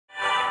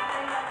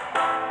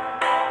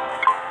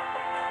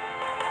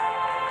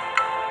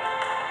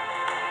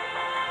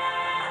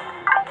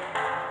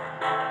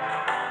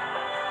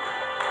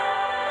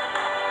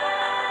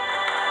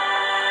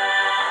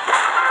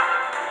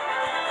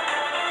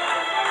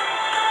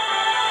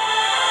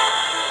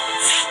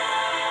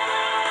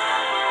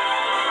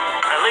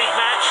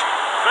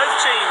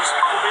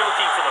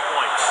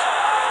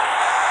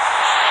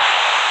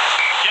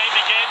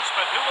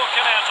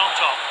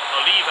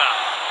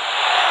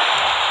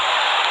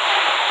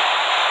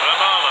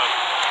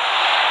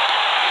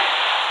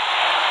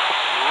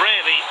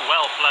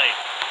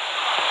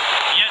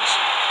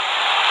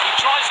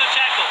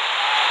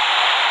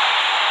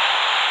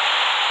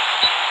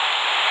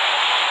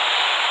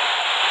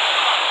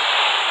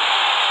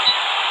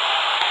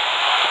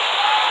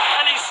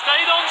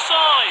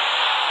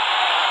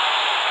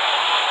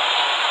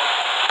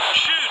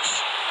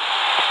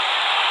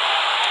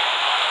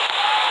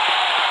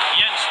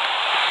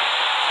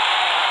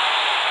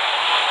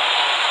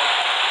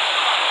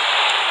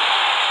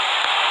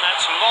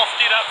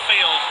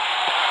upfield.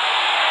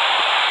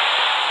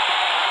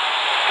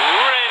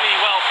 Really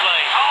well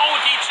played. Oh,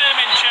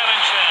 determined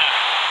challenge there.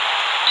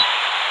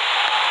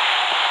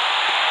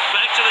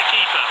 Back to the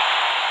keeper.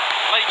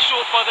 Played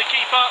short by the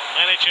keeper.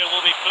 Manager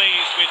will be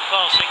pleased with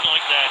passing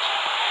like that.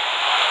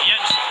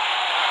 Jensen.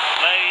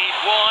 Played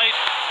wide.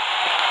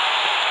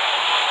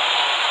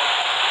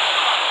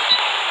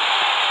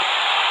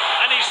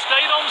 And he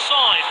stayed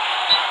onside.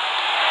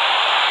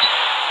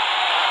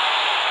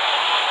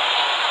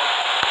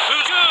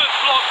 Who's good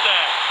block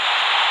there.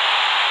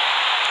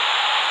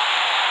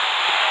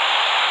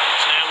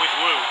 It's now with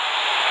Wu.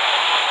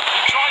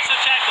 He tries to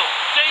tackle.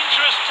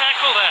 Dangerous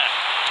tackle there.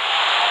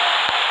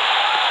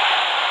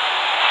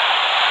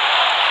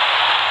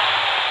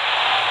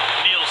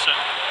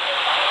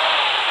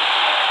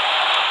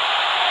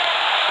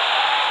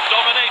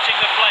 Dominating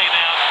the play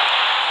now.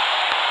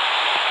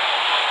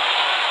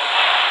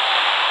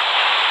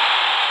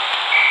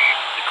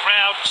 The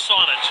crowd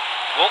silent.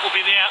 What will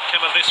be the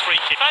outcome of this free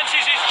kick?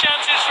 Fancies his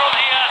chances from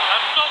here.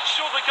 I'm not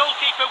sure the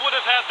goalkeeper would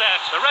have had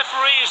that. The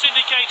referee has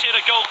indicated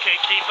a goal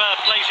kick. Keeper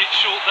plays it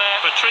short there.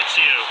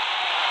 Patrizio.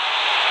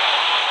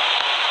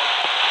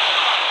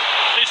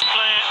 This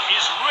player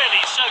is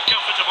really so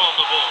comfortable on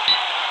the ball.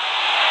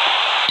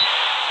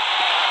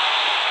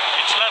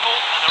 It's level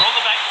and they're on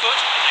the back foot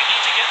and they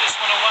need to get this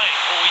one away.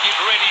 Oh, he did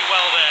really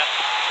well there.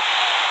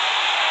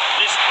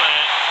 This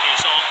player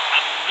is on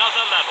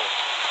another level.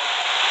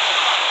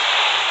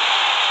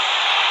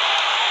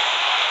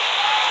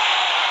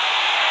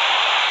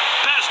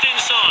 Passed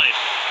inside.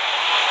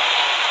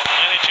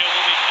 Manager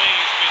will be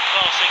pleased with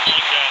passing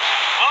like that.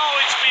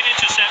 Oh, it's been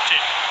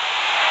intercepted.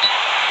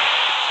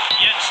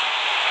 Jensen.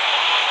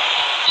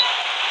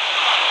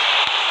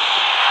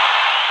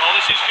 Oh,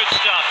 this is good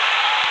stuff.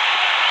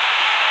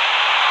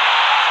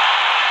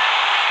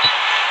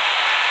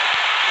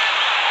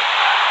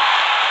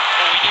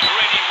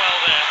 Really well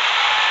there.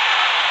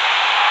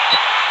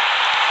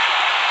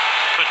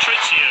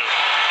 Patrizio.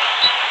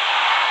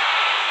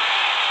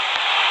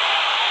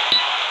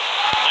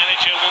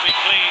 Manager will be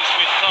pleased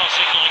with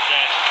passing like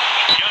that.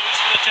 Goes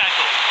for the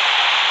tackle.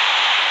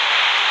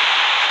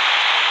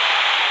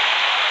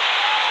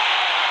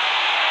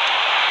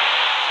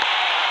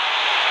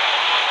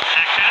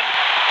 Hakan.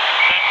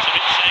 That's a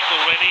bit safe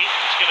already.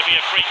 It's going to be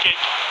a free kick.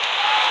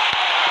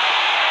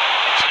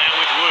 It's now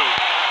with Wu.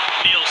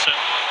 Nielsen.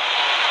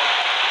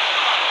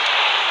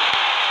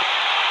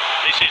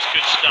 This is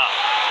good stuff.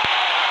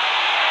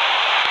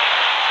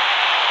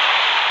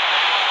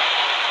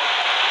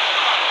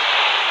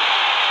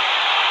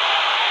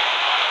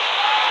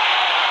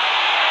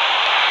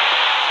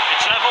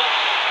 It's level.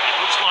 It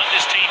looks like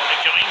this team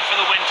are going for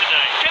the win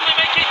today. Can they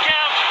make it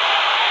count?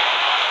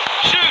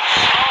 Shoots!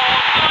 Oh,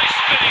 nice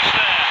finish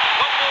there.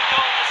 One more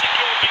goal to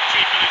secure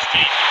victory for this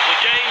team. The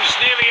game's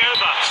nearly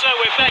over, so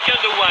we're back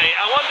underway.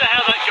 I wonder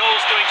how that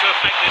goal's going to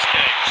affect this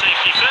game.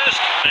 Safety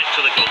first, back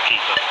to the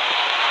goalkeeper.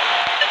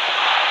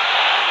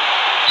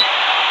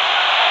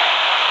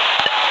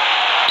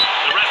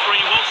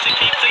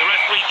 The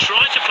referee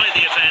tried to play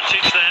the